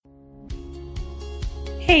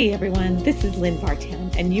Hey everyone, this is Lynn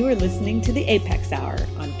Vartan, and you are listening to the Apex Hour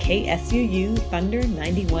on KSUU Thunder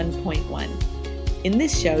 91.1. In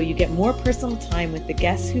this show, you get more personal time with the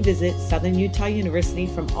guests who visit Southern Utah University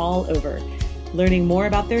from all over, learning more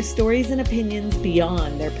about their stories and opinions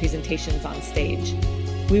beyond their presentations on stage.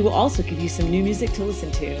 We will also give you some new music to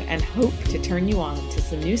listen to and hope to turn you on to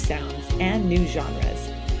some new sounds and new genres.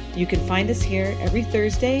 You can find us here every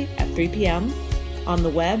Thursday at 3 p.m. on the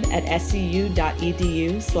web at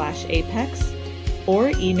scu.edu/apex or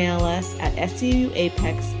email us at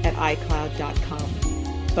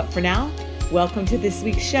scuapex@icloud.com. But for now, welcome to this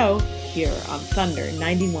week's show here on Thunder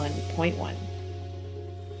 91.1.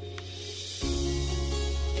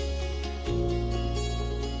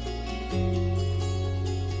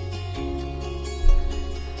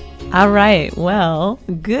 All right. Well,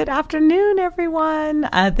 good afternoon, everyone.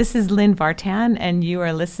 This is Lynn Vartan, and you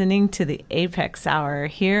are listening to the Apex Hour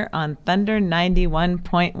here on Thunder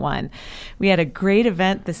 91.1. We had a great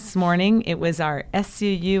event this morning. It was our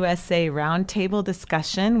SUUSA roundtable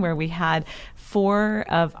discussion where we had 4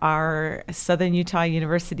 of our Southern Utah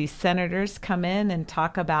University senators come in and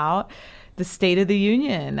talk about the State of the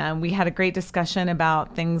Union. We had a great discussion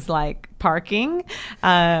about things like parking,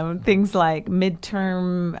 things like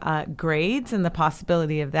midterm grades and the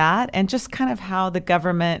possibility of that, and just kind of how the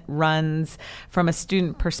government runs from a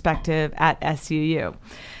student perspective at SUU.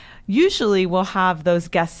 Usually we'll have those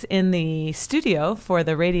guests in the studio for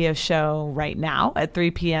the radio show right now at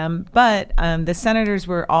 3 p.m., but the senators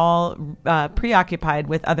were all preoccupied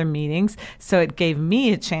with other meetings, so it gave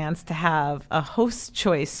me a chance to have a host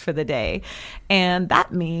choice for the day, and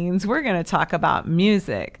that means we're going to talk about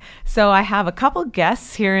music. So I have a couple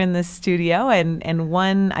guests here in the studio and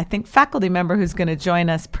one, I think, faculty member who's going to join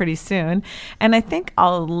us pretty soon, and I think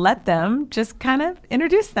I'll let them just kind of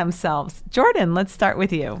introduce themselves. Jordan, let's start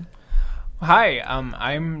with you. Hi,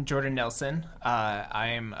 I'm Jordan Nelson.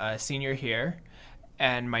 I'm a senior here,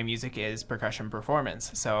 and my music is percussion performance,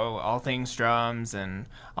 so all things drums and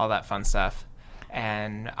all that fun stuff.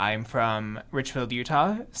 And I'm from Richfield,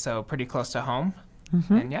 Utah, so pretty close to home.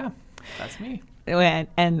 Mm-hmm. And yeah, that's me.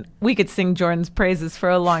 And we could sing Jordan's praises for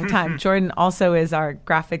a long time. Jordan also is our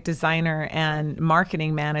graphic designer and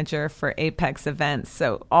marketing manager for Apex events.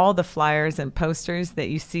 So all the flyers and posters that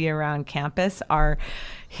you see around campus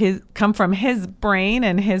come from his brain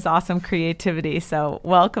and his awesome creativity. So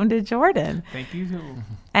welcome to Jordan. Thank you.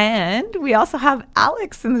 And we also have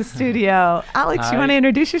Alex in the studio. Alex, Hi. You want to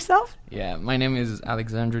introduce yourself? Yeah, my name is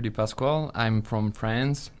Alexandre Di Pasquale. I'm from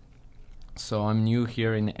France. So I'm new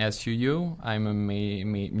here in SUU. I'm a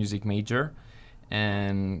music major,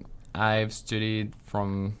 and I've studied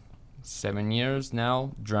from 7 years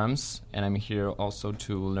now drums, and I'm here also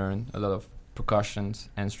to learn a lot of percussion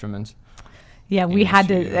instruments. Yeah, we had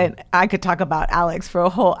to, I could talk about Alex for a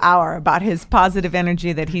whole hour about his positive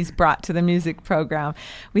energy that he's brought to the music program.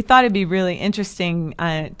 We thought it'd be really interesting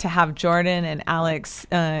to have Jordan and Alex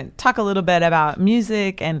talk a little bit about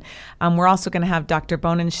music. And we're also going to have Dr.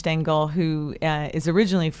 Bohnenstengel, who is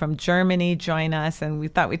originally from Germany, join us. And we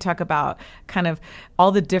thought we'd talk about kind of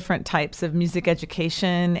all the different types of music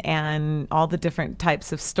education and all the different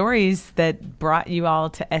types of stories that brought you all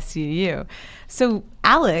to SUU. So,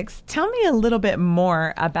 Alex, tell me a little bit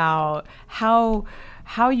more about how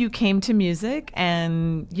you came to music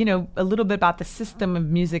and, a little bit about the system of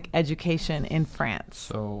music education in France.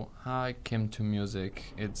 So how I came to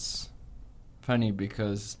music, it's funny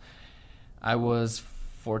because I was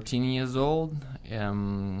 14 years old.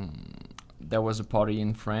 There was a party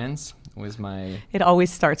in France with my... It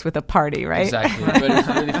always starts with a party, right? Exactly. But it's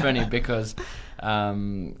really funny because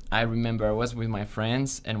I remember I was with my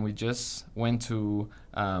friends and we just went to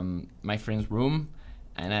my friend's room,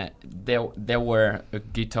 and there were a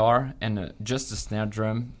guitar and just a snare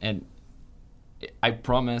drum, and I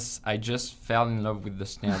promise I just fell in love with the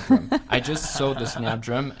snare drum. I just saw the snare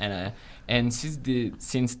drum, and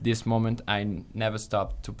since this moment I never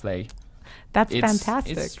stopped to play. That's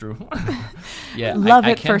fantastic. It's true. Yeah, love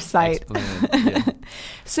I at first sight. Yeah.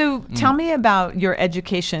 So tell me about your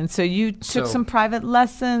education. So you took some private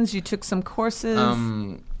lessons, you took some courses.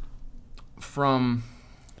 From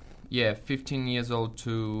 15 years old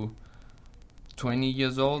to 20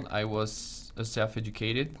 years old, I was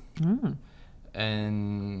self-educated.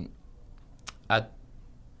 And at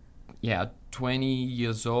 20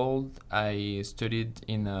 years old, I studied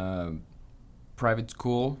in a private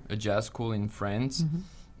school, a jazz school in France,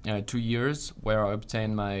 2 years, where I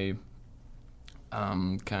obtained my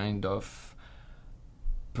kind of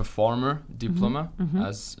performer diploma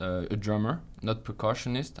as a drummer, not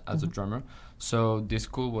percussionist, as a drummer. So this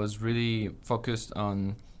school was really focused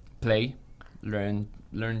on learn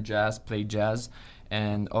learn jazz, play jazz,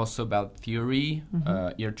 and also about theory,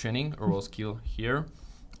 ear training, oral skill here,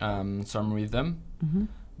 some rhythm.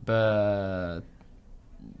 But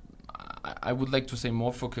I would like to say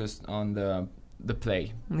more focused on the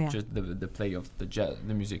play, just the play of the jazz,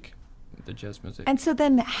 the music. The jazz music. And so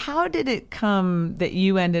then how did it come that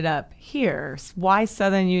you ended up here? Why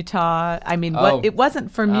Southern Utah? I mean, it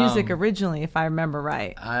wasn't for music originally, if I remember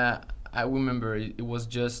right. I remember it was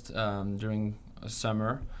just during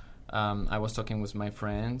summer. I was talking with my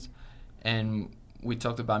friends, and we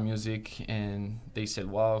talked about music, and they said,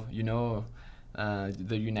 wow, you know,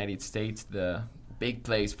 the United States, the big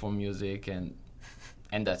place for music, and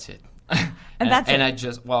that's it. And I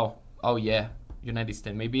just, wow, oh yeah, United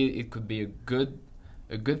States. Maybe it could be a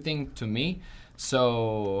good thing to me.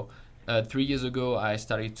 So 3 years ago, I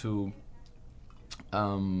started to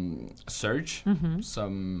search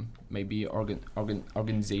some maybe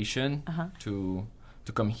organization to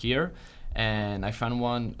come here, and I found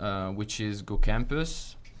one which is Go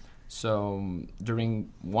Campus. So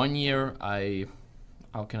during 1 year,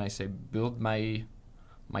 how can I say, build my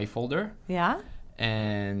folder. Yeah.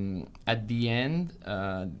 And at the end,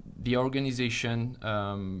 the organization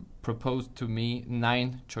proposed to me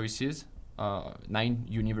 9 choices, 9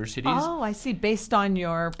 universities. Oh, I see. Based on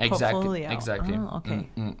your portfolio. Exactly. Oh, okay.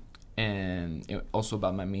 And also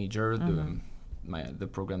about my major, the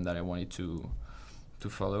program that I wanted to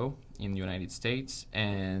follow in the United States.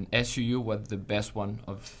 And SUU was the best one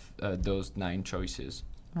of those 9 choices.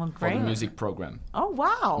 Well, for great. the music program. Oh,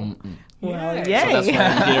 wow. Well, Yay. yay. So that's why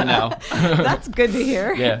I'm here now. That's good to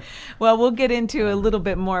hear. Yeah. Well, we'll get into a little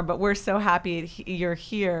bit more, but we're so happy you're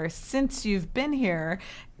here. Since you've been here,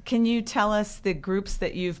 can you tell us the groups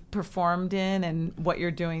that you've performed in and what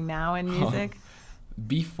you're doing now in music?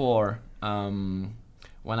 Before, when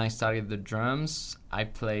I started the drums, I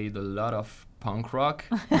played a lot of punk rock.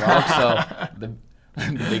 So the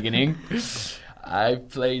beginning, I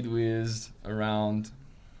played with around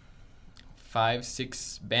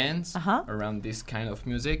 5-6 bands around this kind of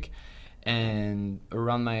music, and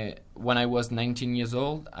when I was 19 years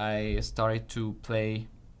old, I started to play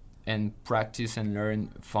and practice and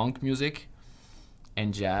learn funk music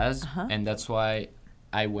and jazz, and that's why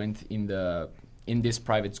I went in this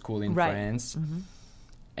private school in France,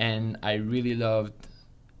 and I really loved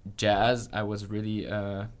jazz. I was really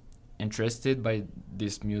interested by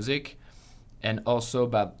this music, and also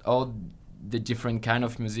about all the different kind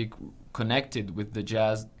of music connected with the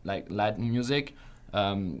jazz, like Latin music,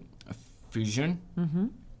 fusion,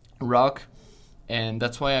 rock, and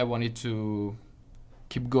that's why I wanted to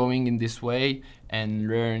keep going in this way and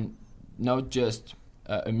learn not just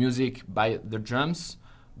a music by the drums,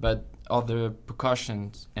 but other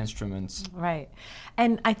percussion instruments. Right.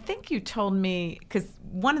 And I think you told me, because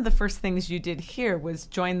one of the first things you did here was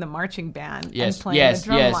join the marching band and play the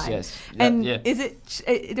drum line. Yes. And is it,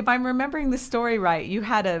 if I'm remembering the story right, you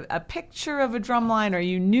had a picture of a drum line, or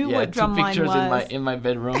you knew what drum line was? Yeah, 2 pictures in my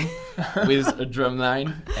bedroom with a drum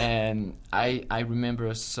line. And I remember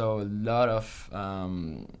a lot of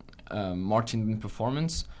marching band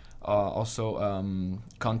performance, also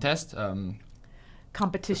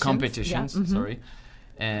competitions, sorry.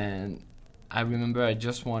 And I remember I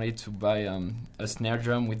just wanted to buy a snare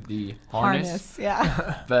drum with the harness.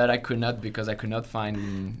 But I could not, because I could not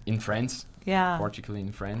find in France, particularly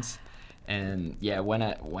in France. And when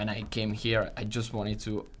I came here, I just wanted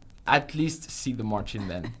to at least see the marching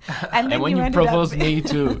band. And when you proposed me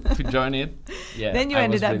to join it, then you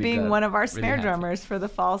ended up being one of our snare really drummers for the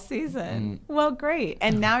fall season. Well, great.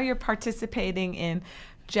 And now you're participating in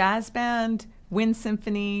jazz band, wind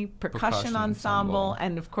symphony, percussion ensemble,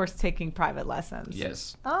 and of course taking private lessons.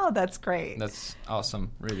 Yes. Oh, that's great. That's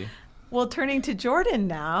awesome, really. Well, turning to Jordan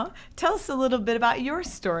now, tell us a little bit about your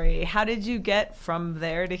story. How did you get from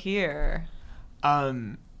there to here?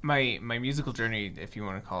 My musical journey, if you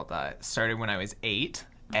want to call it that, started when I was 8,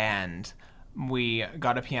 and we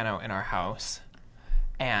got a piano in our house,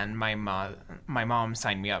 and my mom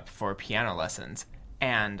signed me up for piano lessons,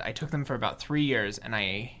 and I took them for about 3 years, and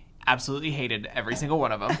I absolutely hated every single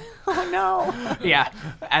one of them. Oh no. Yeah.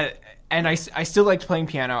 And I still liked playing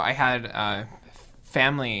piano. I had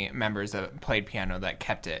family members that played piano that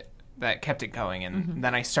kept it going, and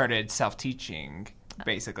then I started self-teaching,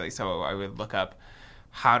 basically. So I would look up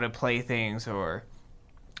how to play things, or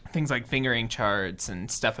things like fingering charts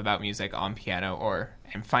and stuff about music on piano,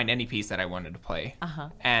 and find any piece that I wanted to play.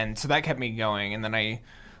 And so that kept me going. And then I,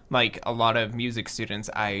 like a lot of music students,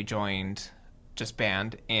 I joined just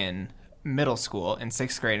band in middle school in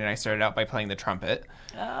 6th grade, and I started out by playing the trumpet,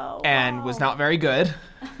 and was not very good.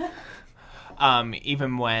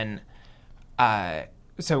 Even when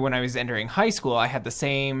so when I was entering high school, I had the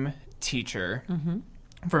same teacher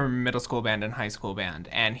for middle school band and high school band,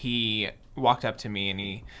 and he walked up to me and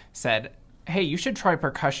he said, "Hey, you should try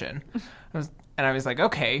percussion." And I was like,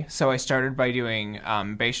 okay. So I started by doing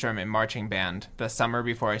bass drum in marching band the summer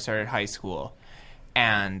before I started high school.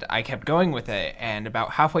 And I kept going with it. And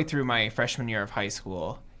about halfway through my freshman year of high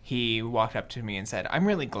school, he walked up to me and said, "I'm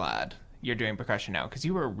really glad you're doing percussion now because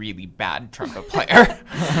you were a really bad trumpet player."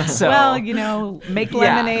 So, well, you know, make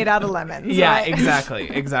lemonade out of lemons. Yeah, right?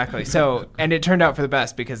 exactly. So, and it turned out for the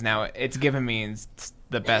best because now it's given me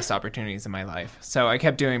the best opportunities in my life. So I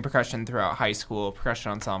kept doing percussion throughout high school,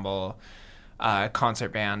 percussion ensemble,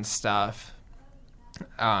 concert band stuff,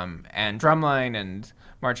 and drumline and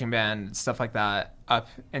marching band, stuff like that, up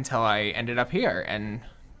until I ended up here. And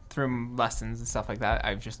through lessons and stuff like that,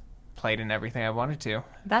 I've just played in everything I wanted to.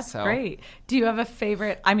 That's great. Do you have a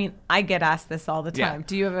favorite? I mean, I get asked this all the time. Yeah.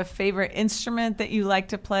 Do you have a favorite instrument that you like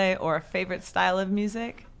to play or a favorite style of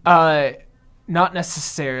music? Not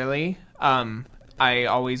necessarily. I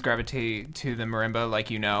always gravitate to the marimba,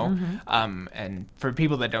 like you know. And for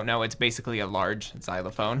people that don't know, it's basically a large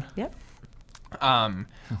xylophone. Yep.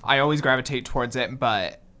 I always gravitate towards it,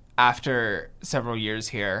 but after several years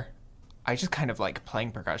here, I just kind of like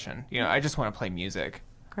playing percussion. You know, I just want to play music.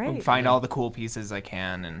 Great. Find all the cool pieces I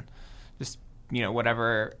can and just, you know,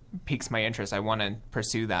 whatever piques my interest, I want to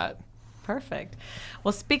pursue that. Perfect.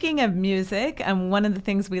 Well, speaking of music, one of the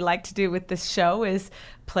things we like to do with this show is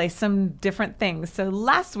play some different things. So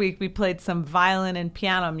last week we played some violin and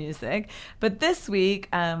piano music, but this week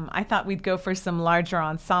I thought we'd go for some larger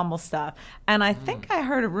ensemble stuff. And I think I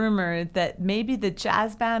heard a rumor that maybe the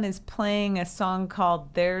jazz band is playing a song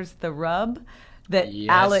called "There's the Rub" that Yes.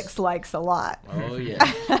 Alex likes a lot. Oh, yeah.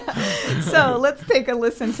 So let's take a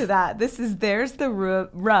listen to that. This is "There's the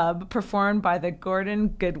Rub" performed by the Gordon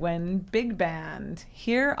Goodwin Big Band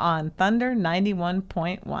here on Thunder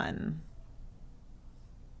 91.1.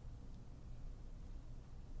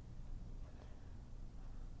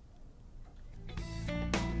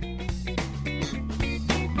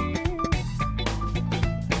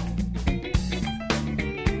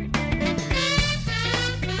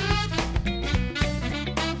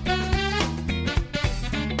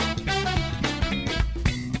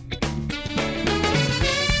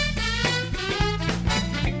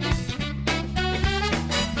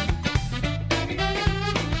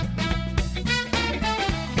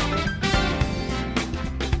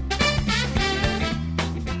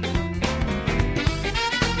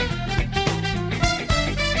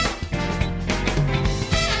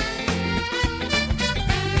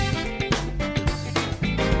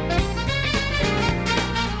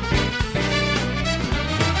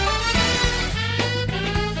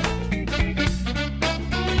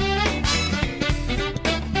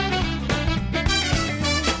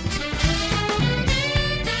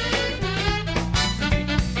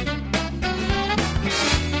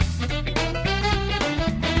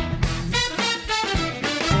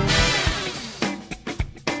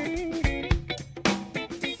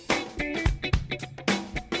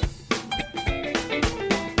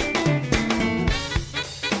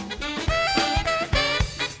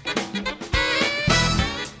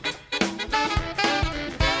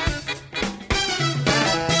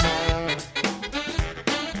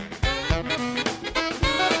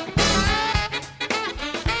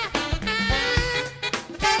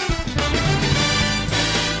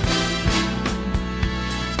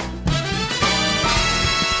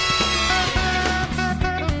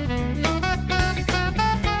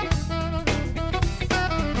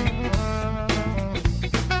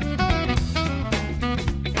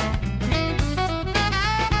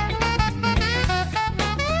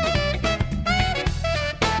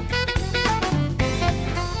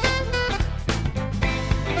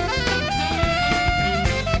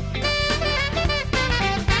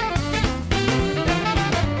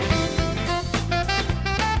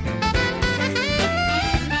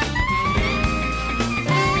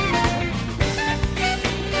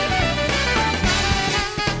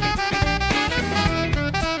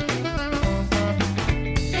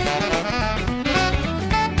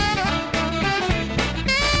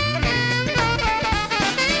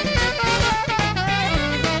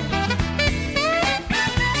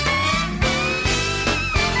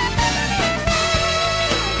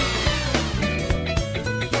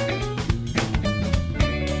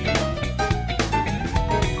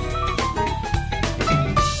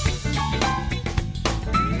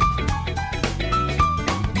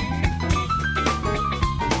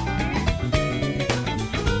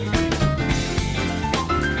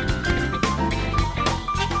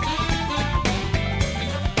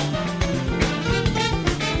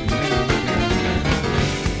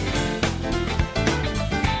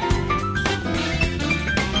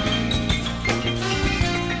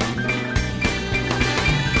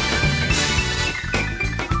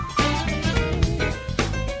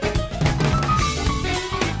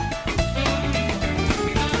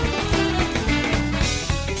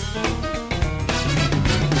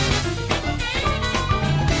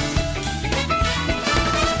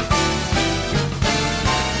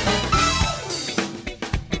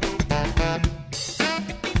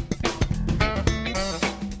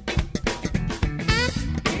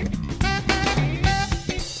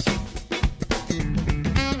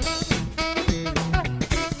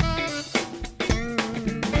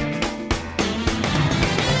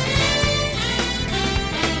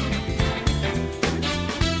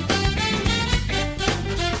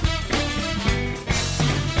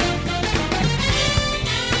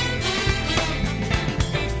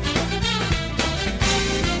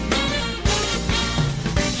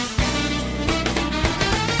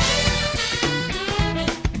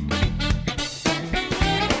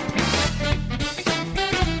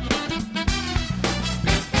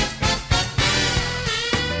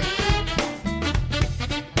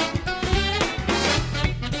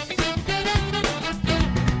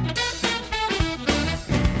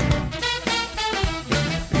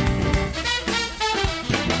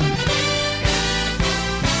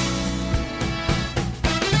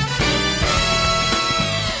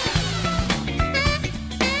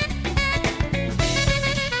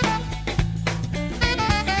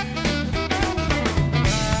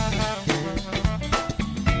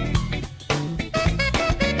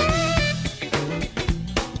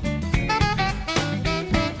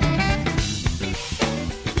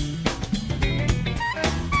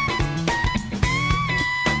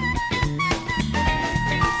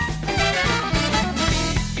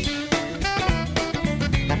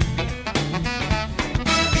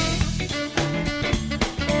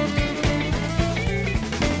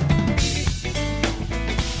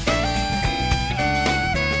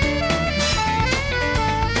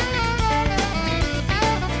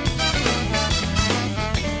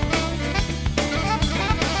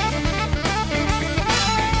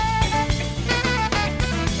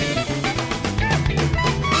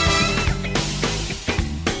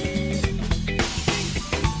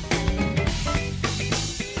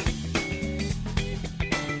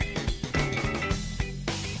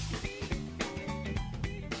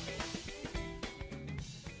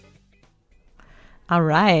 All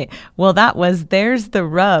right. Well, that was There's the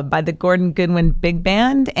Rub by the Gordon Goodwin Big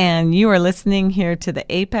Band, and you are listening here to the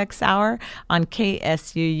Apex Hour on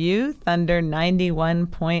KSUU Thunder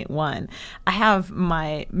 91.1. I have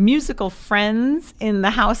my musical friends in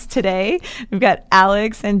the house today. We've got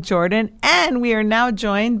Alex and Jordan, and we are now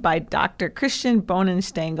joined by Dr. Christian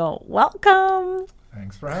Bohnenstengel. Welcome.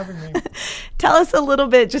 Thanks for having me. Tell us a little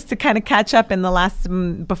bit, just to kind of catch up in the last,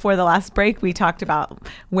 before the last break, we talked about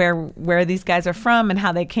where these guys are from and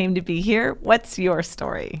how they came to be here. What's your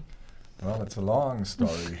story? Well, it's a long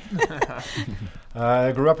story.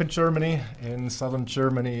 I grew up in Germany, in southern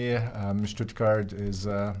Germany. Stuttgart is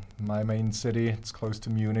my main city. It's close to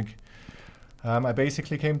Munich. I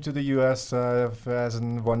basically came to the U.S. As a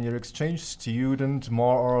one-year exchange student,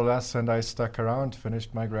 more or less, and I stuck around,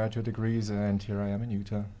 finished my graduate degrees, and here I am in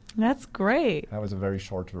Utah. That's great. That was a very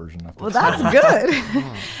short version of the Well, that's good.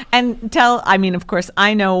 And of course,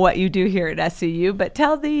 I know what you do here at SUU, but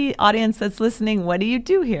tell the audience that's listening, what do you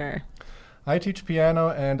do here? I teach piano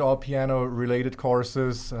and all piano-related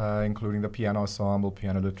courses, including the piano ensemble,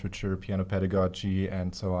 piano literature, piano pedagogy,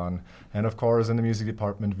 and so on. And of course, in the music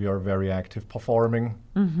department, we are very active performing.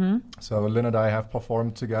 Mm-hmm. So Lynn and I have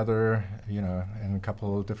performed together, in a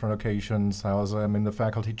couple of different occasions. I also am in the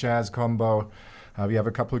faculty jazz combo. We have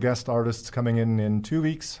a couple of guest artists coming in 2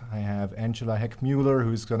 weeks. I have Angela Heck-Mueller,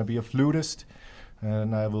 who's going to be a flutist.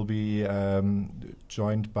 And I will be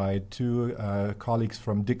joined by two colleagues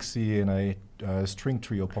from Dixie in a string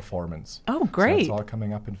trio performance. Oh, great. So it's all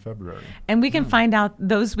coming up in February. And we can find out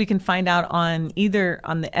on either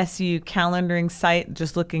on the SU calendaring site,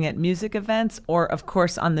 just looking at music events, or of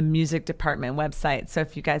course on the music department website. So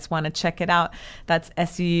if you guys want to check it out, that's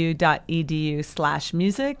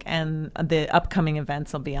suu.edu/music, and the upcoming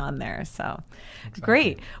events will be on there. So exactly.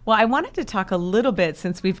 Great. Well, I wanted to talk a little bit,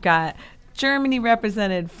 since we've got Germany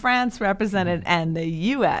represented, France represented, and the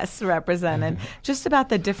U.S. represented, just about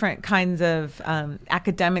the different kinds of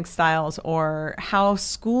academic styles or how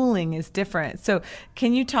schooling is different. So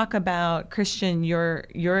can you talk about, Christian, your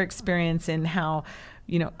experience in how,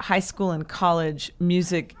 high school and college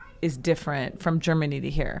music is different from Germany to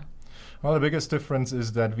here? Well, the biggest difference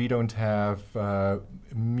is that we don't have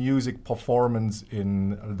music performance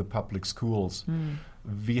in the public schools.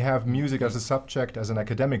 We have music as a subject, as an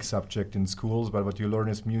academic subject in schools, but what you learn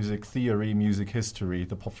is music theory, music history.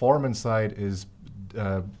 The performance side is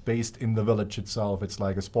based in the village itself. It's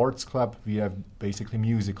like a sports club. We have basically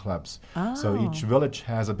music clubs. Oh. So each village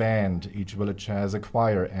has a band, each village has a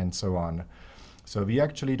choir, and so on. So we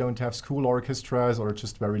actually don't have school orchestras, or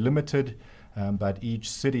just very limited. But each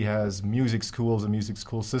city has music schools, a music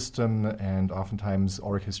school system, and oftentimes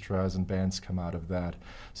orchestras and bands come out of that.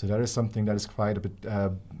 So that is something that is quite a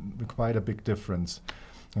big difference.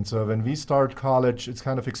 And so when we start college, it's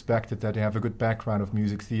kind of expected that you have a good background of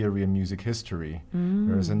music theory and music history.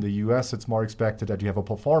 Whereas in the U.S., it's more expected that you have a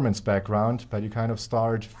performance background, but you kind of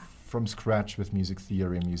start from scratch with music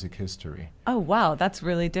theory and music history. Oh, wow, that's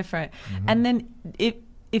really different. And then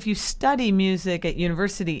if you study music at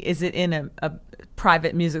university, is it in a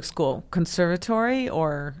private music school, conservatory,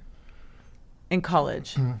 or in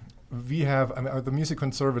college? We have, the music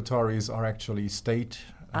conservatories are actually state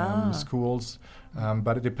schools,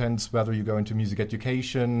 but it depends whether you go into music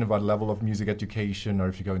education, what level of music education, or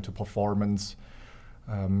if you go into performance.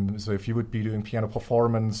 So if you would be doing piano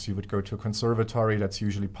performance, you would go to a conservatory. That's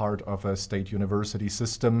usually part of a state university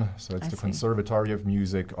system. So it's the Conservatory of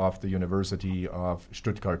Music of the University of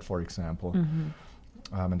Stuttgart, for example.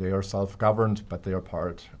 And they are self-governed, but they are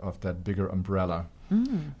part of that bigger umbrella.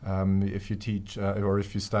 If you teach or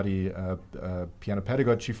if you study piano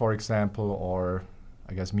pedagogy, for example, or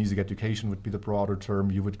I guess music education would be the broader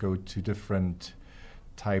term, you would go to different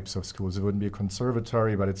types of schools. It wouldn't be a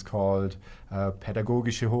conservatory, but it's called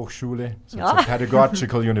Pädagogische Hochschule. So it's a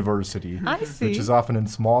pedagogical university, which is often in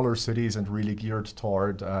smaller cities and really geared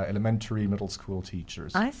toward elementary, middle school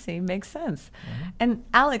teachers. I see. Makes sense. And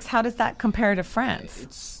Alex, how does that compare to France?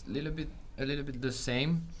 It's a little bit the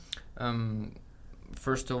same.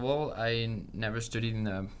 First of all, I never studied in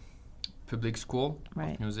a public school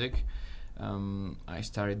of music. I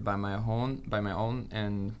started by my own,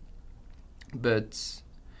 but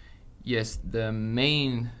yes, the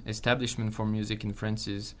main establishment for music in France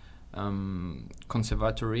is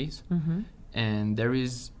conservatories, and there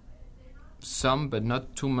is some, but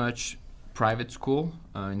not too much, private school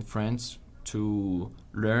in France to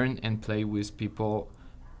learn and play with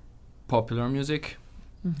popular music,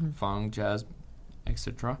 funk, jazz,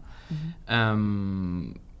 etc.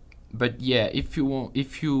 But yeah, if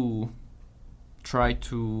you try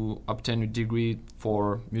to obtain a degree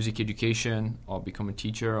for music education or become a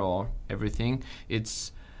teacher or everything,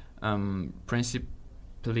 it's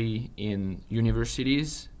principally in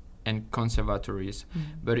universities and conservatories.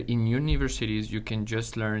 But in universities, you can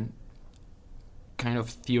just learn kind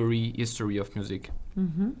of history of music.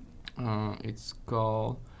 It's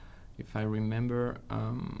called, if I remember,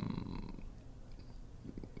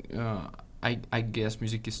 I guess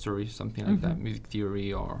music history, something like that, music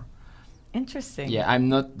theory or... Interesting. Yeah, I'm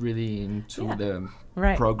not really into the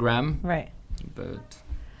program. Right. But...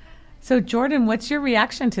 So, Jordan, what's your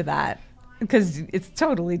reaction to that? Because it's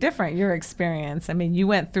totally different, your experience. I mean, you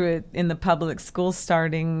went through it in the public school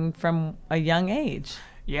starting from a young age.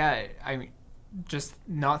 Yeah, I mean, just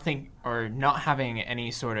not having any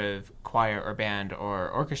sort of choir or band or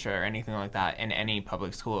orchestra or anything like that in any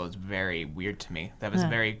public school is very weird to me. That was a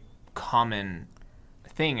very common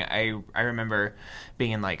thing. I remember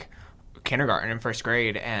being in like kindergarten and first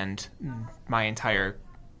grade, and my entire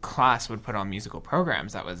class would put on musical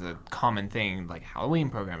programs. That was a common thing, like Halloween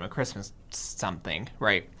program, a Christmas something,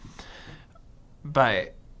 right?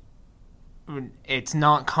 But it's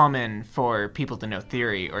not common for people to know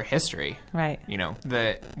theory or history, right? You know,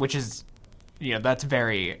 which is, you know, that's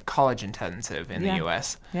very college intensive in the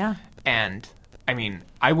U.S. Yeah. And I mean,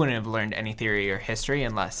 I wouldn't have learned any theory or history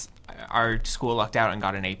unless our school lucked out and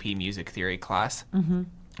got an AP music theory class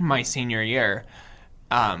my senior year.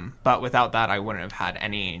 But without that, I wouldn't have had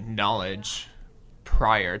any knowledge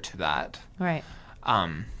prior to that. Right.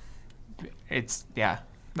 That's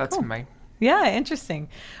cool. Yeah, interesting.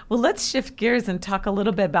 Well, let's shift gears and talk a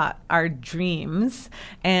little bit about our dreams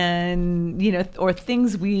and, you know, or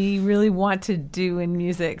things we really want to do in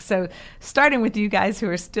music. So starting with you guys who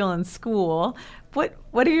are still in school, what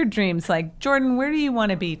are your dreams? Like, Jordan, where do you want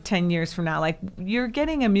to be 10 years from now? Like, you're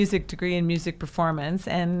getting a music degree in music performance,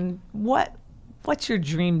 and what's your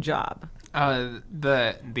dream job?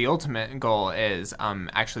 The ultimate goal is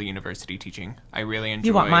actually university teaching. I really enjoy...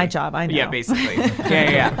 You want my job, I know. Yeah, basically.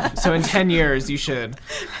 yeah. So in 10 years, you should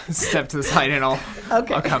step to the side and I'll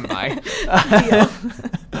come by.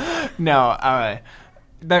 No,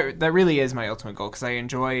 that really is my ultimate goal, because I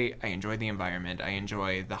enjoy the environment. I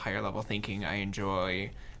enjoy the higher level thinking. I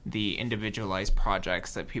enjoy the individualized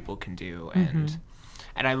projects that people can do, and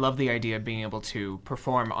I love the idea of being able to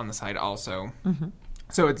perform on the side also.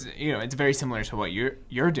 So it's, you know, it's very similar to what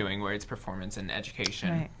you're doing, where it's performance and education.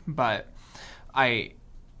 Right. But I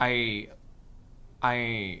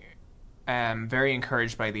am very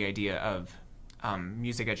encouraged by the idea of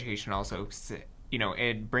music education also. You know,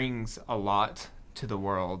 it brings a lot to the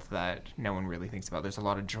world that no one really thinks about. There's a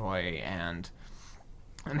lot of joy and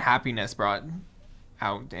happiness brought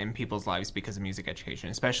out in people's lives because of music education,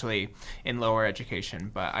 especially in lower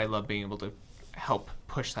education. But I love being able to help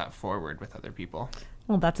push that forward with other people.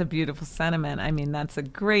 Well, that's a beautiful sentiment. I mean, that's a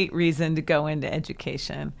great reason to go into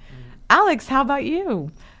education. Alex, how about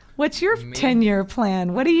you? What's your 10-year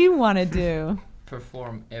plan? What do you want to do?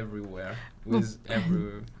 Perform everywhere with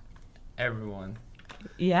everyone.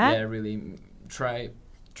 Yeah? Yeah, really try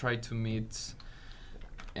to meet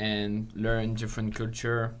and learn different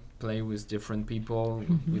culture, play with different people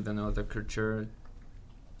with another culture.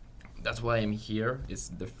 That's why I'm here. It's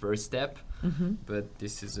the first step, but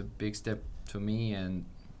this is a big step to me. And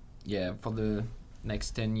yeah, for the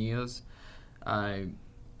next 10 years, I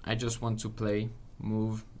just want to play,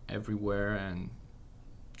 move everywhere, and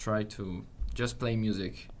try to just play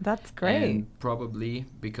music. That's great. And probably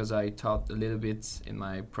because I taught a little bit in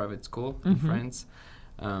my private school in France,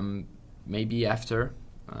 maybe after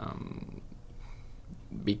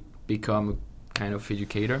become a kind of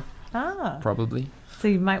educator. Probably. So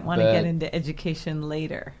you might want to get into education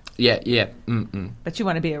later. Yeah. But you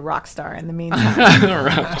want to be a rock star in the meantime.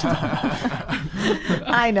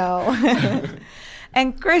 I know.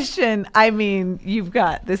 And Christian, I mean, you've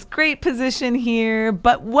got this great position here,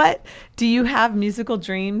 but what do you have musical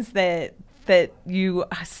dreams that you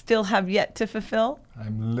still have yet to fulfill?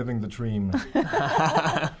 I'm living the dream.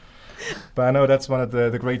 But I know that's one of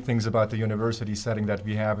the great things about the university setting that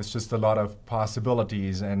we have. It's just a lot of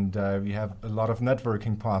possibilities, and we have a lot of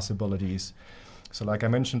networking possibilities. So like I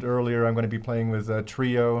mentioned earlier, I'm going to be playing with a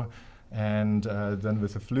trio and then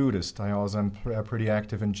with a flutist. I also am pretty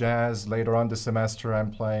active in jazz. Later on this semester,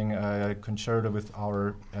 I'm playing a concerto with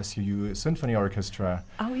our SUU Symphony Orchestra.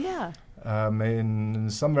 Oh, yeah.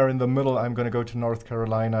 Somewhere in the middle, I'm going to go to North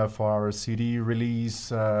Carolina for our CD release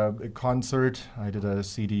concert. I did a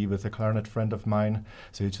CD with a clarinet friend of mine.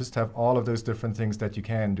 So you just have all of those different things that you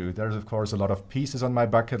can do. There's, of course, a lot of pieces on my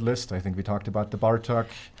bucket list. I think we talked about the Bartók.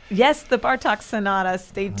 Yes, the Bartók Sonata.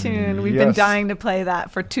 Stay tuned. We've been dying to play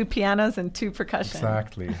that for 2 pianos and 2 percussion.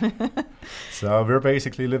 Exactly. So we're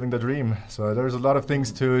basically living the dream. So there's a lot of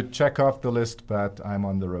things to check off the list, but I'm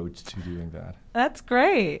on the road to doing that. That's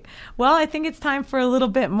great. Well, I think it's time for a little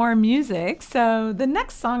bit more music. So the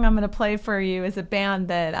next song I'm going to play for you is a band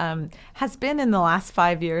that has been in the last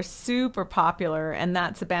 5 years super popular, and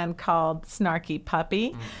that's a band called Snarky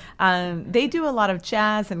Puppy. They do a lot of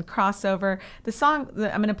jazz and crossover. The song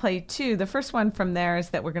that I'm going to play too, the first one from theirs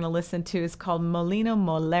that we're going to listen to is called Molino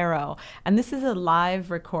Molero, and this is a live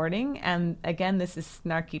recording. And again, this is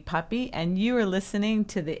Snarky Puppy, and you are listening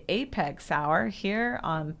to the Apex Hour here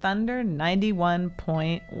on Thunder 91.1.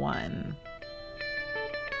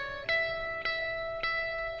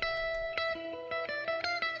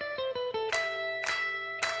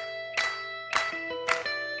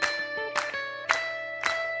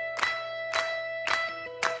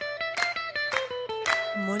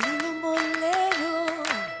 Molino molero,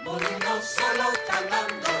 molino solo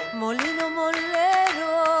cantando. Molino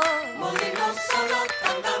molero, molino solo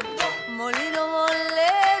cantando. Molino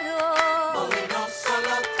molero, molino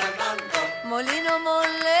solo cantando. Molino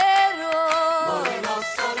molero, molino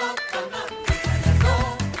solo cantando.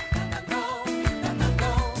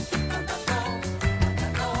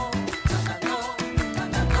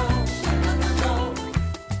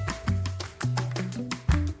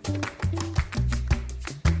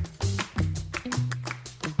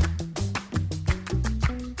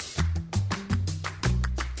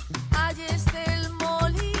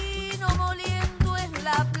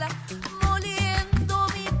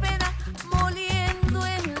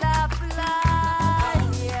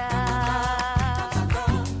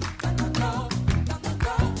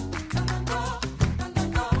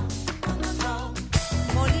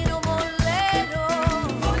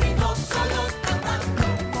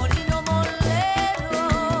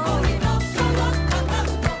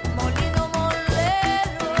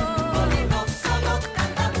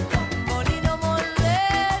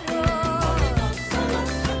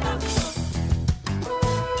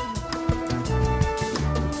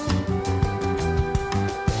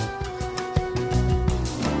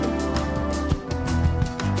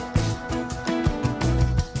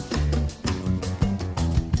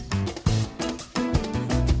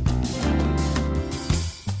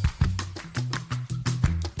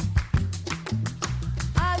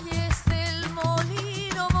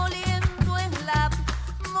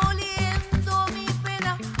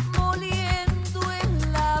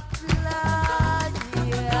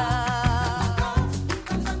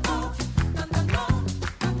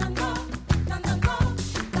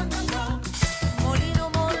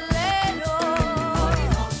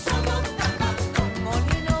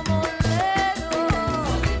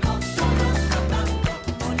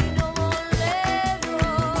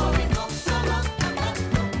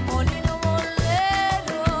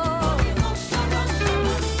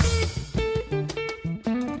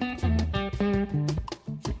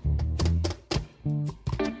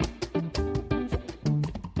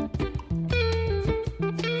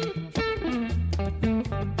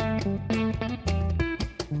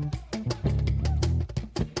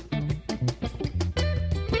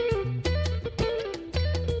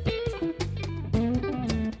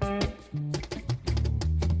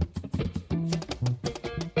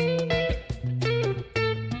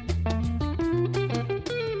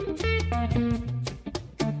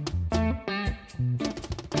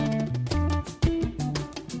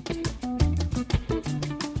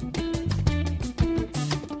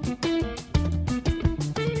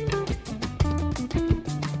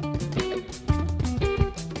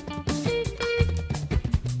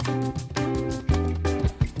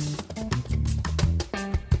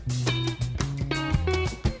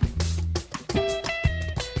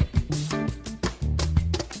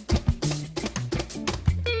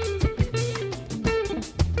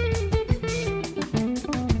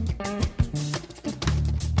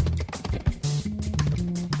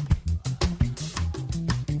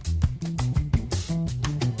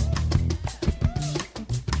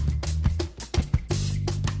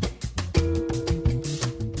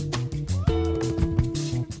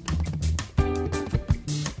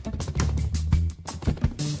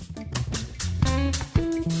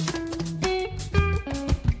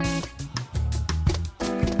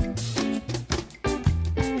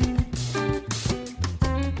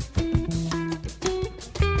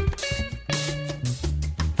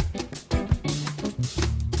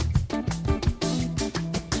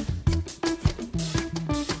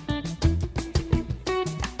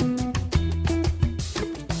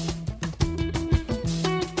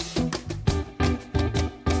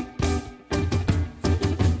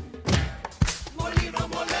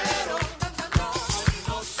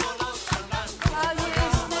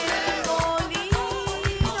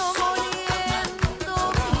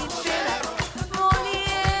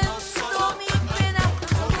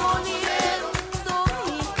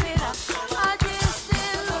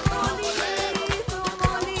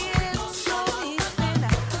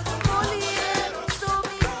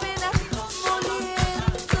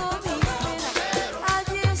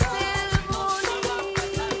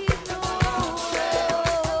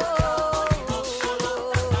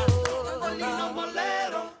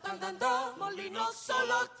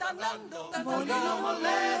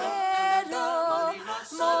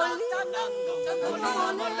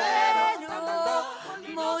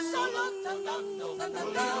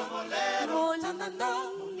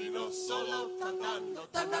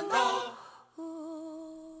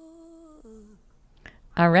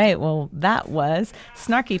 All right, well, that was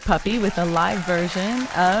Snarky Puppy with a live version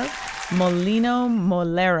of Molino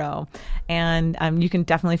Molero. And you can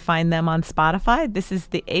definitely find them on Spotify. This is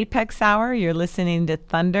the Apex Hour. You're listening to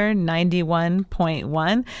Thunder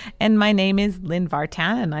 91.1. And my name is Lynn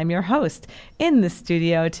Vartan, and I'm your host. In the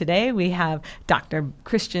studio today, we have Dr.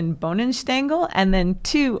 Christian Bohnenstengel and then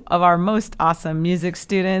two of our most awesome music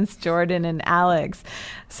students, Jordan and Alex.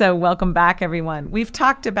 So welcome back, everyone. We've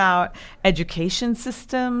talked about education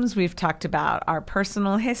systems. We've talked about our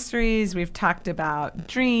personal histories. We've talked about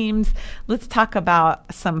dreams. Let's talk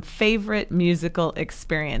about some favorite musical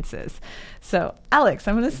experiences. So, Alex,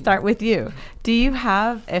 I'm going to start with you. Do you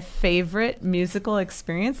have a favorite musical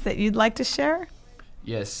experience that you'd like to share?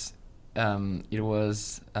 Yes. It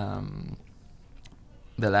was the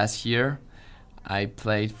last year. I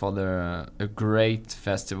played for a great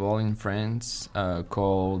festival in France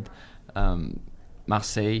called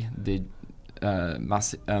Marseille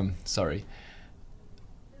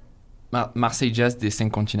Jazz des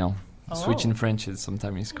Cinq Continents. Switch in French is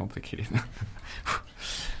sometimes complicated.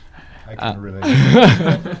 I can relate.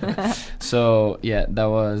 So yeah, that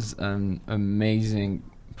was an amazing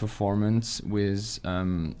performance with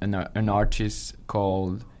an artist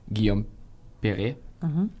called Guillaume Perret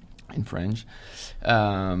in French.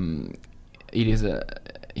 He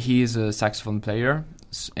is a saxophone player,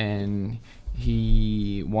 and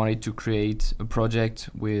he wanted to create a project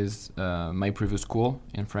with my previous school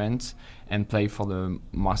in France and play for the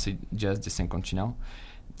Marseille Jazz des Cinq Continents.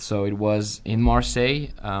 So it was in Marseille,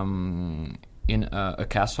 in a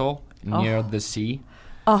castle near the sea.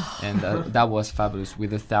 And that was fabulous,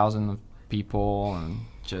 with 1,000 people, and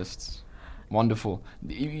just wonderful.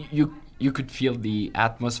 You could feel the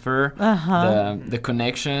atmosphere, the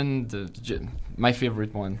connection. My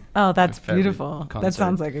favorite one. Oh, that's beautiful. Concert. That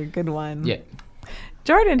sounds like a good one. Yeah.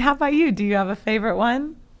 Jordan, how about you? Do you have a favorite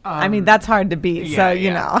one? I mean, that's hard to beat, you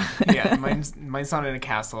know. Yeah, mine's not in a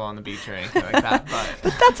castle on the beach or anything like that,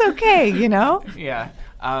 but that's okay, you know. Yeah.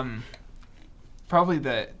 Probably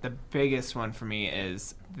the biggest one for me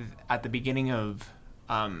is at the beginning of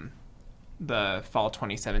the fall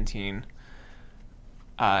 2017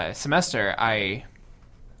 semester. I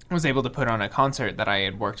was able to put on a concert that I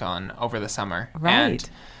had worked on over the summer. Right.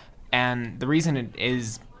 And the reason it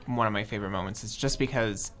is one of my favorite moments is just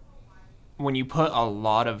because when you put a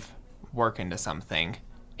lot of work into something,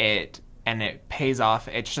 it pays off,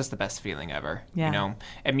 it's just the best feeling ever. Yeah. You know?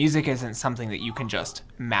 And music isn't something that you can just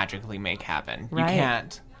magically make happen. Right. You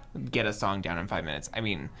can't get a song down in 5 minutes. I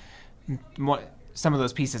mean, some of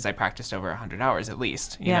those pieces I practiced over 100 hours at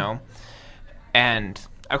least, you know? And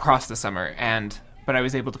across the summer. But I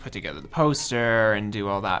was able to put together the poster and do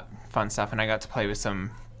all that fun stuff, and I got to play with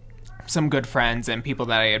some good friends and people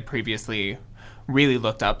that I had previously really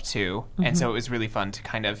looked up to, and so it was really fun to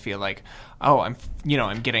kind of feel like, oh, I'm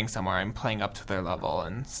getting somewhere, I'm playing up to their level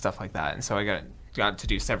and stuff like that. And so I got to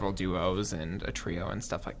do several duos and a trio and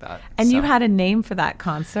stuff like that. And you had a name for that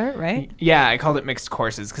concert, right? Yeah, I called it Mixed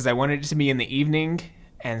Courses because I wanted it to be in the evening.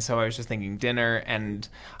 And so I was just thinking dinner, and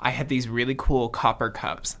I had these really cool copper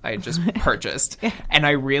cups I had just purchased, and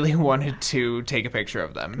I really wanted to take a picture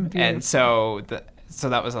of them. Beautiful. And so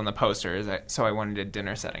that was on the poster. So I wanted a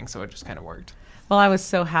dinner setting, so it just kind of worked. Well, I was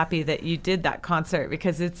so happy that you did that concert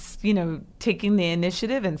because it's, taking the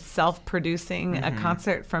initiative and self-producing a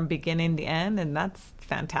concert from beginning to end, and that's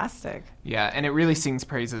fantastic. Yeah, and it really sings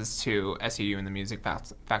praises to SUU and the music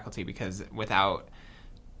faculty, because without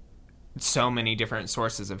so many different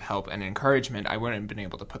sources of help and encouragement, I wouldn't have been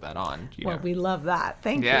able to put that on. Well, we love that.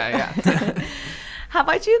 Thank you. Yeah. How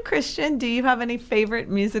about you, Christian? Do you have any favorite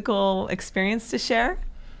musical experience to share?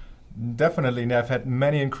 Definitely. I've had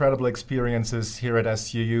many incredible experiences here at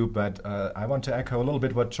SUU, but I want to echo a little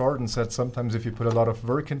bit what Jordan said. Sometimes if you put a lot of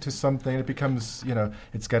work into something, it becomes,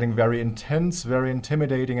 it's getting very intense, very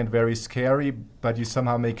intimidating, and very scary, but you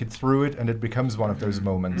somehow make it through it, and it becomes one of those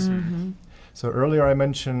moments. Mm-hmm. So earlier I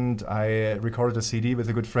mentioned I recorded a CD with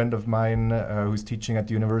a good friend of mine who's teaching at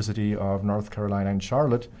the University of North Carolina in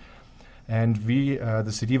Charlotte. And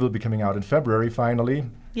the CD will be coming out in February, finally.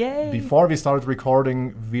 Yay! Before we started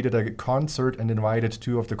recording, we did a concert and invited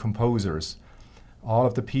two of the composers. All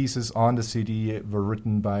of the pieces on the CD were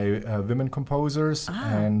written by women composers,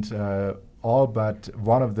 and all but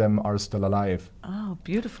one of them are still alive. Oh,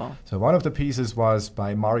 beautiful. So one of the pieces was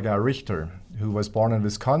by Marga Richter, who was born in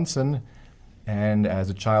Wisconsin, and as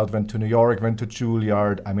a child went to New York, went to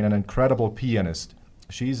Juilliard. I mean, an incredible pianist.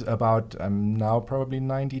 She's about, I'm now probably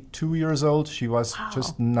 92 years old. She was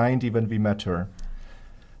just 90 when we met her.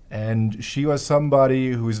 And she was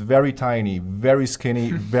somebody who's very tiny, very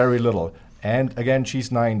skinny, very little. And again,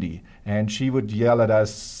 she's 90. And she would yell at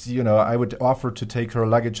us, you know, I would offer to take her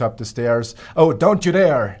luggage up the stairs. Oh, don't you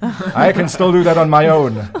dare. I can still do that on my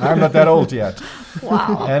own. I'm not that old yet.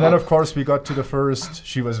 Wow. And then, of course, we got to the first.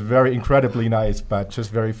 She was very incredibly nice, but just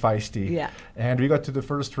very feisty. Yeah. And we got to the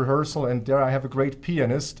first rehearsal, and there I have a great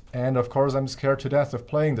pianist. And, of course, I'm scared to death of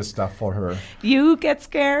playing this stuff for her. You get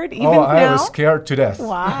scared even now? now? I was scared to death.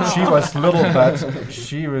 Wow. She was little, but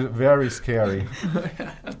she was very scary.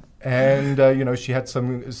 And, you know, she had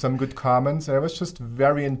some good comments. And it was just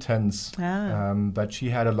very intense. But she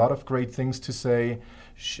had a lot of great things to say.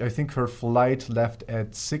 I think her flight left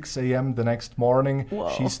at 6 a.m. the next morning.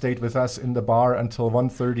 Whoa. She stayed with us in the bar until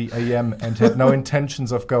 1:30 a.m. and had no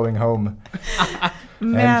intentions of going home.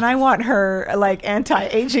 Man, I want her, like,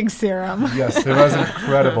 anti-aging serum. Yes, it was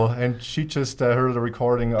incredible. And she just heard the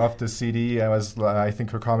recording of the CD. I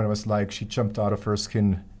think her comment was like, she jumped out of her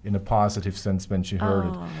skin in a positive sense when she heard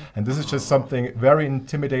it. And this is just something very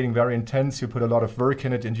intimidating, very intense. You put a lot of work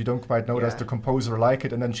in it, and you don't quite know does the composer like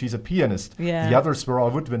it. And then she's a pianist. Yeah. The others were all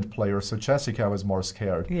woodwind players, so Jessica was more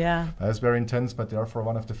scared. Yeah. That was very intense, but therefore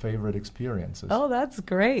one of the favorite experiences. Oh, that's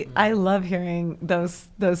great. I love hearing those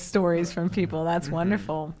stories from people. That's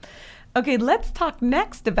wonderful. Okay, let's talk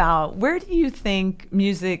next about where do you think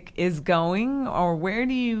music is going, or where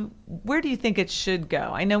do you think it should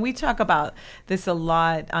go? I know we talk about this a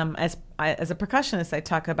lot. As a percussionist, I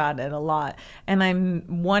talk about it a lot, and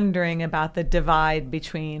I'm wondering about the divide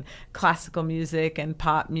between classical music and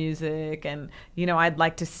pop music. And you know, I'd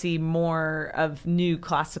like to see more of new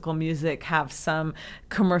classical music have some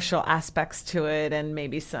commercial aspects to it, and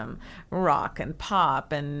maybe some rock and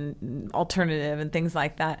pop and alternative and things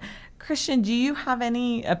like that. Christian, do you have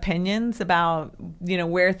any opinions about, you know,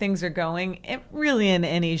 where things are going? Really in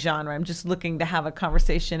any genre. I'm just looking to have a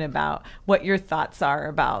conversation about what your thoughts are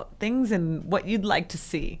about things and what you'd like to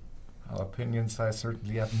see. Well, opinions, I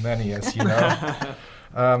certainly have many, as you know.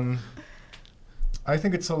 I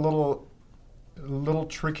think it's a little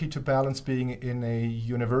tricky to balance being in a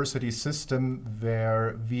university system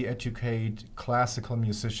where we educate classical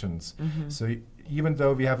musicians. Mm-hmm. So even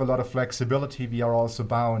though we have a lot of flexibility, we are also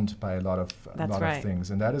bound by a lot of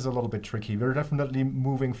things, and that is a little bit tricky. We're definitely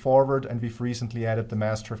moving forward, and we've recently added the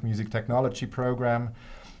Master of Music Technology program,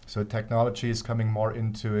 so technology is coming more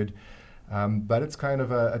into it. But it's kind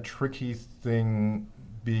of a tricky thing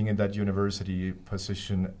being in that university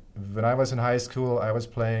position. When I was in high school, I was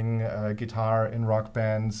playing guitar in rock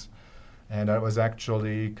bands, and I was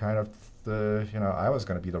actually kind of I was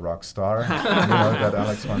going to be the rock star, that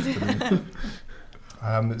Alex wants to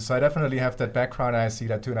be. So I definitely have that background. I see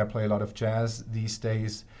that too, and I play a lot of jazz these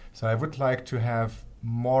days. So I would like to have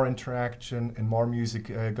more interaction and more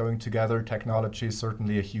music going together. Technology is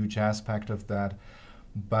certainly a huge aspect of that.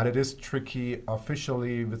 But it is tricky.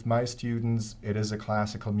 Officially, with my students, it is a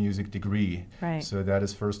classical music degree. Right. So that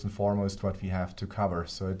is first and foremost what we have to cover.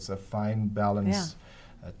 So it's a fine balance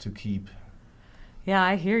to keep. Yeah,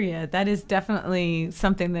 I hear you. That is definitely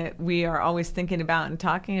something that we are always thinking about and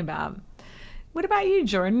talking about. What about you,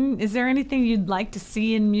 Jordan? Is there anything you'd like to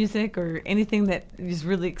see in music, or anything that is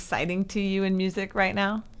really exciting to you in music right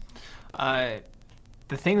now? The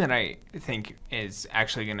thing that I think is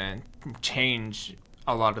actually going to change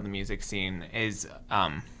a lot of the music scene is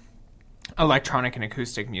electronic and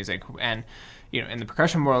acoustic music. And, you know, in the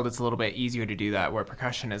percussion world, it's a little bit easier to do that, where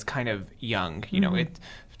percussion is kind of young. You know,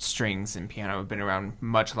 strings and piano have been around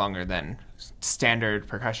much longer than standard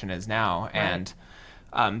percussion is now. Right.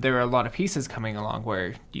 And there are a lot of pieces coming along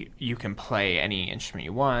where you can play any instrument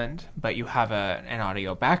you want, but you have an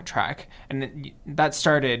audio backtrack. And that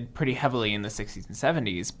started pretty heavily in the 60s and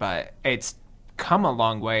 70s, but it's come a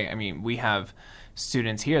long way. I mean, we have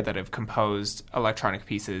students here that have composed electronic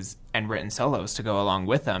pieces and written solos to go along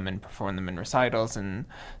with them and perform them in recitals and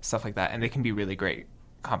stuff like that. And they can be really great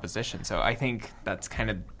composition. So I think that's kind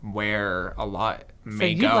of where a lot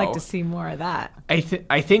may go. So you'd like to see more of that? I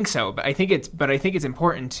think so, but I think it's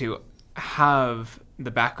important to have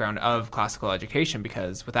the background of classical education,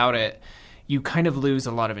 because without it, you kind of lose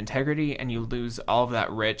a lot of integrity, and you lose all of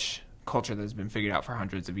that rich culture that's been figured out for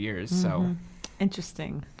hundreds of years. So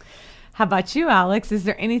interesting. How about you, Alex? Is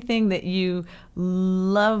there anything that you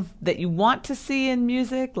love, that you want to see in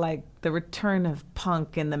music, like the return of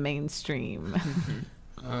punk in the mainstream?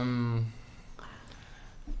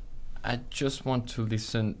 I just want to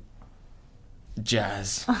listen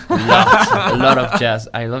jazz. A lot of jazz.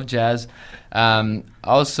 I love jazz.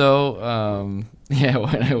 Also,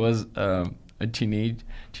 when I was a a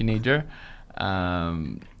teenager.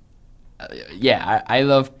 Yeah, I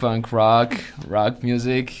love punk rock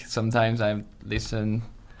music. Sometimes I listen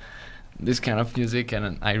this kind of music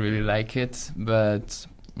and I really like it. But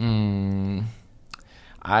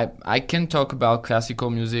I can talk about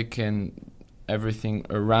classical music and everything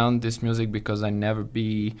around this music because I never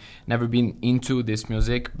been into this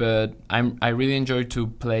music. But I really enjoy to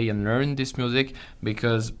play and learn this music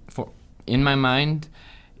because in my mind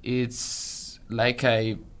it's like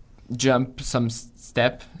I jump some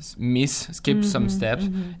skip some steps,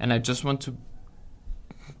 and I just want to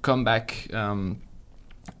come back and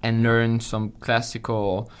learn some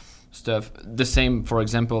classical stuff. The same, for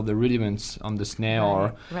example, the rudiments on the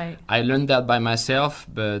snare. Right. I learned that by myself,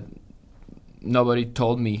 but nobody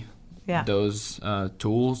told me those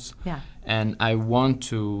tools. Yeah. And I want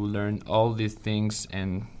to learn all these things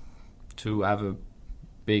and to have a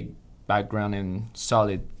big background and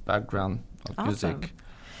solid background of music.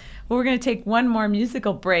 Well, we're going to take one more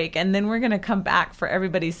musical break, and then we're going to come back for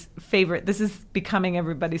everybody's favorite. This is becoming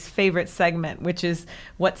everybody's favorite segment, which is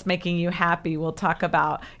What's Making You Happy. We'll talk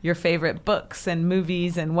about your favorite books and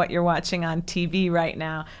movies and what you're watching on TV right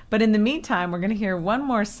now. But in the meantime, we're going to hear one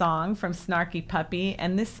more song from Snarky Puppy,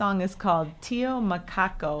 and this song is called Tio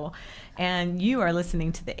Macaco. And you are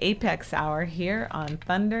listening to the Apex Hour here on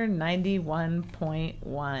Thunder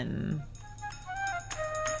 91.1.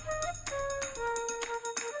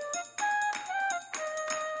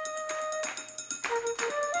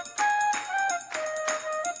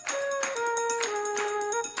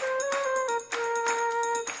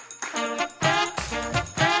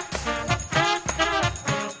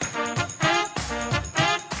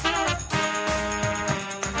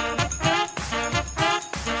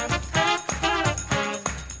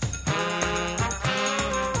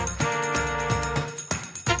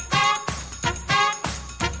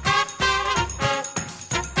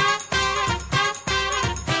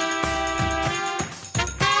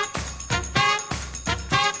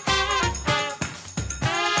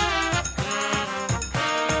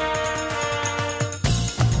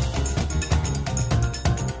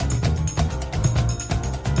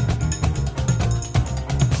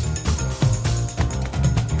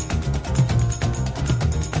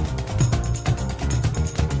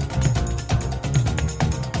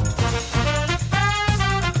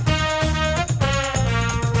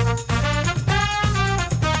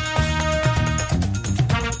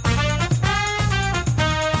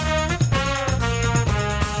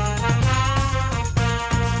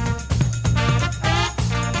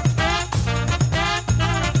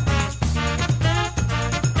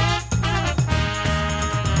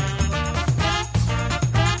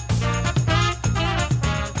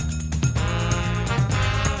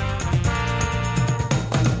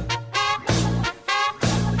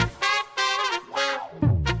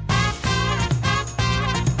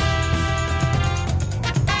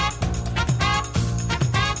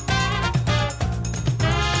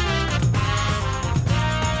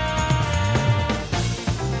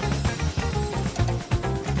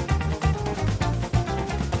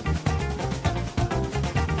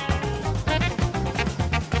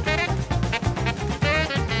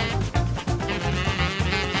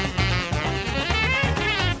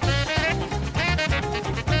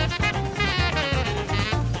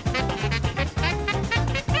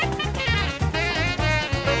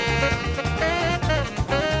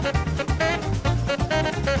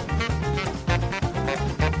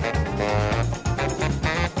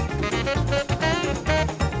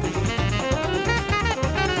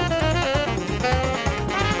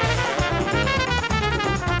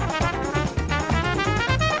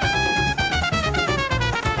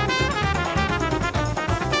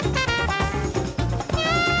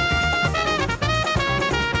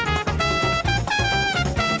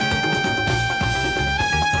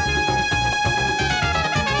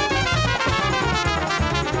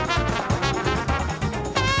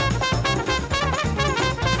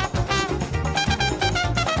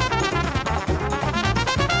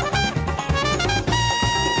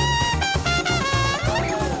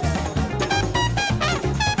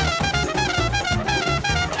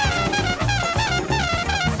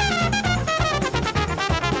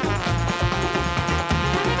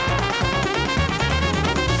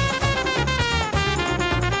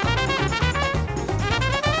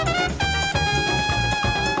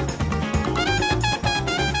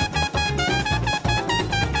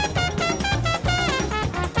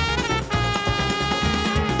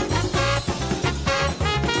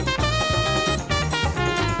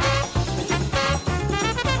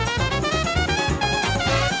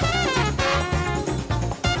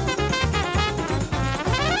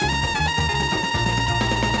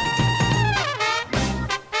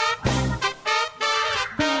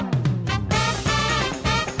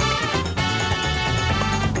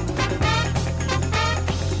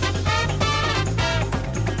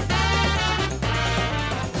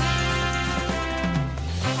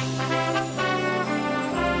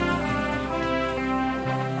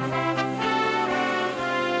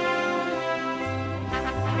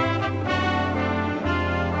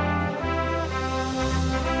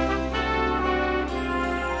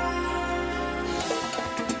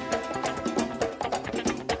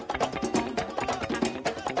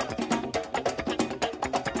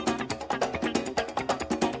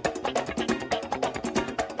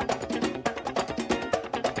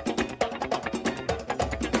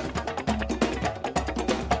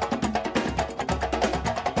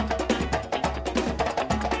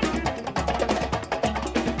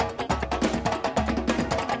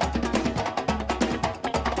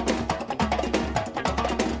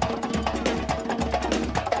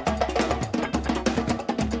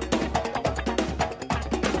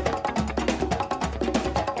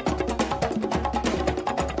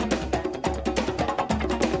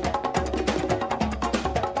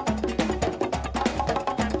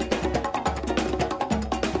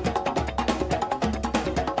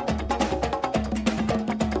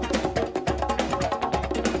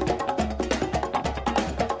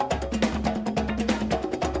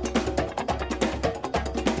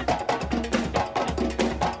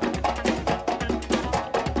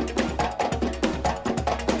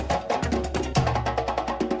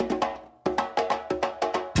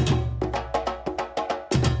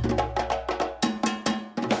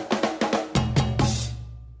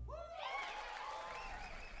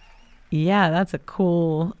 Yeah, that's a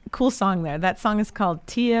cool song there. That song is called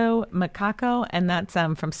Tio Macaco, and that's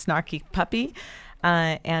from Snarky Puppy.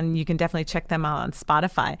 And you can definitely check them out on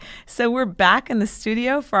Spotify. So we're back in the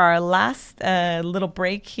studio for our last little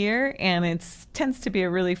break here, and it tends to be a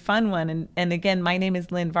really fun one. And again, my name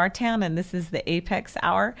is Lynn Vartan, and this is the Apex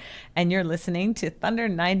Hour, and you're listening to Thunder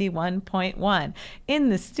 91.1. In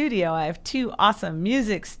the studio, I have two awesome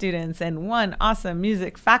music students and one awesome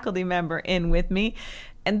music faculty member in with me.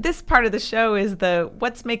 And this part of the show is the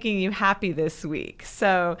what's making you happy this week.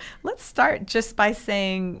 So let's start just by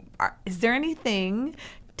saying, is there anything,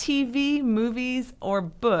 TV, movies, or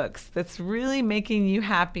books that's really making you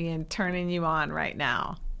happy and turning you on right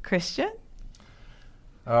now? Christian?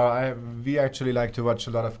 We actually like to watch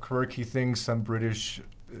a lot of quirky things, some British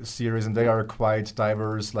series, and they are quite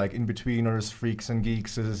diverse, like In-Betweeners, Freaks and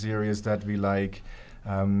Geeks is a series that we like.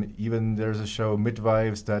 Even there's a show,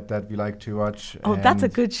 Midwives, that we like to watch. Oh, that's a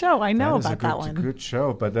good show. I know about that one. It's a good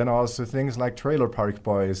show. But then also things like Trailer Park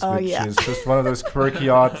Boys, which yeah. is just one of those quirky,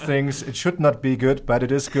 odd things. It should not be good, but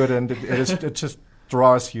it is good, and it just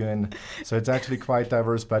draws you in. So it's actually quite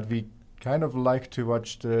diverse, but we kind of like to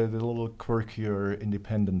watch the little quirkier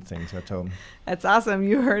independent things at home. That's awesome.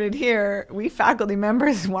 You heard it here. We faculty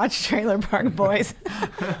members watch Trailer Park Boys.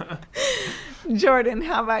 Jordan,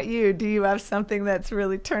 how about you? Do you have something that's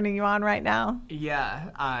really turning you on right now?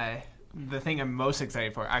 Yeah, the thing I'm most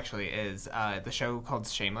excited for actually is the show called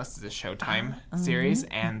Shameless. It's a Showtime series,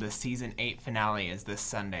 and the season 8 finale is this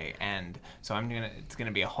Sunday. And so it's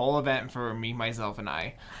gonna be a whole event for me, myself, and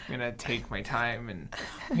I. I'm gonna take my time and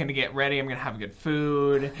I'm gonna get ready. I'm gonna have good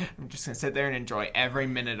food. I'm just gonna sit there and enjoy every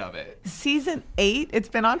minute of it. Season 8? It's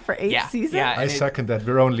been on for 8 seasons? Yeah, I second that.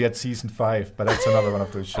 We're only at season 5, but that's another one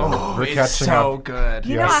of those shows. We're it's catching so up. good.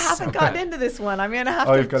 You know, I haven't gotten into this one. I'm gonna have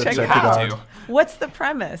you've got to to check check it it out. out. What's the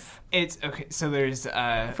premise? It's okay. So there's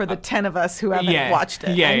For the 10 of us who haven't watched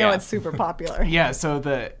it. Yeah, I know yeah. it's super popular. Yeah,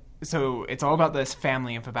 so it's all about this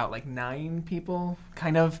family of about like 9 people,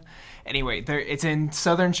 kind of. Anyway, it's in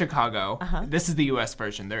southern Chicago. This is the U.S.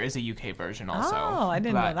 version. There is a U.K. version also. Oh, I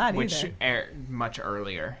didn't know that which either. aired much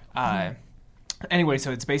earlier. Anyway,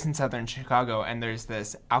 so it's based in southern Chicago, and there's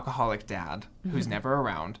this alcoholic dad who's never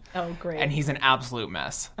around. Oh, great. And he's an absolute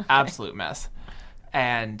mess. Absolute mess.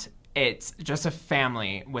 And it's just a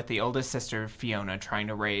family with the oldest sister, Fiona, trying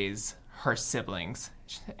to raise her siblings.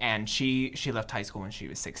 And she left high school when she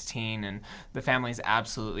was 16, and the family's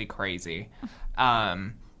absolutely crazy.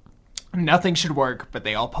 Nothing should work, but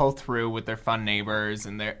they all pull through with their fun neighbors,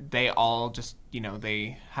 and they all just,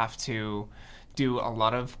 they have to do a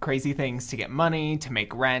lot of crazy things to get money, to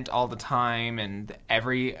make rent all the time, and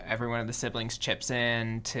every one of the siblings chips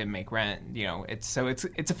in to make rent. It's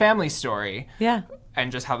a family story. Yeah. And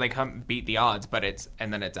just how they come beat the odds,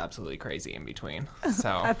 and then it's absolutely crazy in between.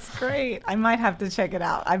 So That's great. I might have to check it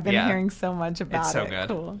out. I've been hearing so much about It's so it. good.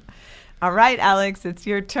 Cool. All right, Alex, it's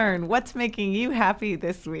your turn. What's making you happy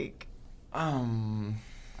this week?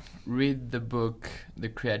 Read the book The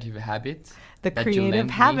Creative Habit. The that you Creative lent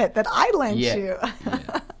me. Habit that I lent you.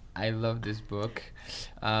 Yeah. I love this book.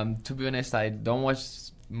 To be honest, I don't watch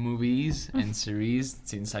movies and series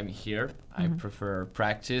since I'm here. I prefer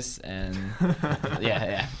practice and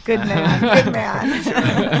yeah. Good man. Good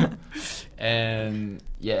man. And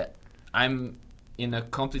yeah, I'm in a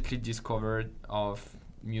completely discovered of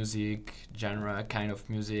music, genre, kind of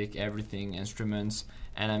music, everything, instruments,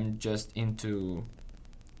 and I'm just into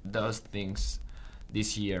those things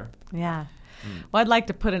this year. Yeah. Well, I'd like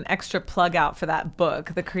to put an extra plug out for that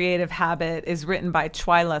book. The Creative Habit is written by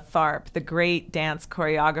Twyla Tharp, the great dance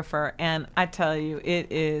choreographer. And I tell you,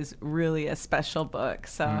 it is really a special book.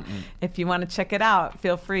 So if you want to check it out,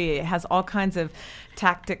 feel free. It has all kinds of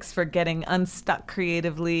tactics for getting unstuck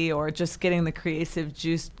creatively or just getting the creative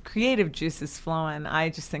juices flowing. I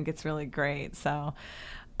just think it's really great. So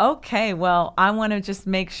okay, well, I want to just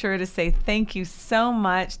make sure to say thank you so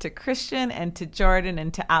much to Christian and to Jordan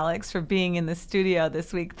and to Alex for being in the studio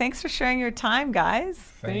this week. Thanks for sharing your time, guys.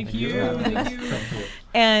 Thank you.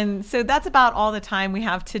 And so that's about all the time we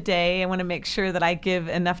have today. I want to make sure that I give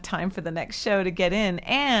enough time for the next show to get in.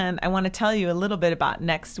 And I want to tell you a little bit about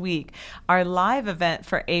next week. Our live event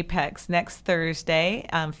for Apex next Thursday,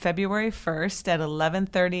 February 1st at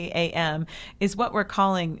 11:30 a.m. is what we're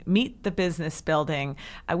calling Meet the Business Building.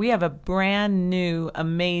 we have a brand new,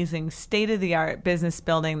 amazing, state-of-the-art business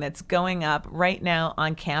building that's going up right now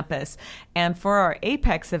on campus. And for our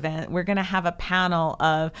Apex event, we're going to have a panel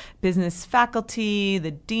of business faculty,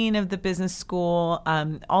 the dean of the business school,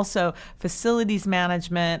 also facilities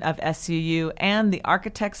management of SUU, and the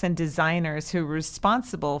architects and designers who are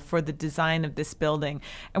responsible for the design of this building.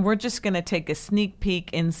 And we're just going to take a sneak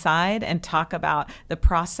peek inside and talk about the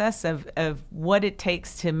process of what it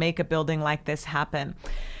takes to make a building like this happen.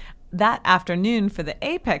 That afternoon for the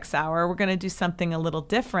Apex Hour, we're going to do something a little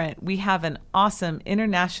different. We have an awesome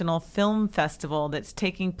international film festival that's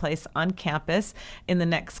taking place on campus in the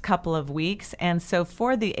next couple of weeks. And so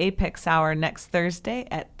for the Apex Hour next Thursday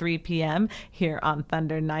at 3 p.m. here on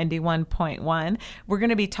Thunder 91.1, we're going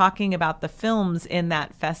to be talking about the films in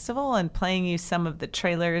that festival and playing you some of the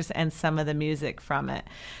trailers and some of the music from it.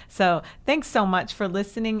 So thanks so much for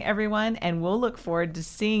listening, everyone, and we'll look forward to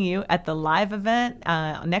seeing you at the live event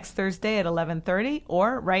next Thursday at 11:30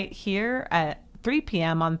 or right here at 3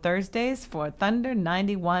 p.m. on Thursdays for Thunder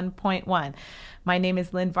 91.1. My name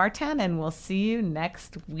is Lynn Vartan, and we'll see you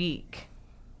next week.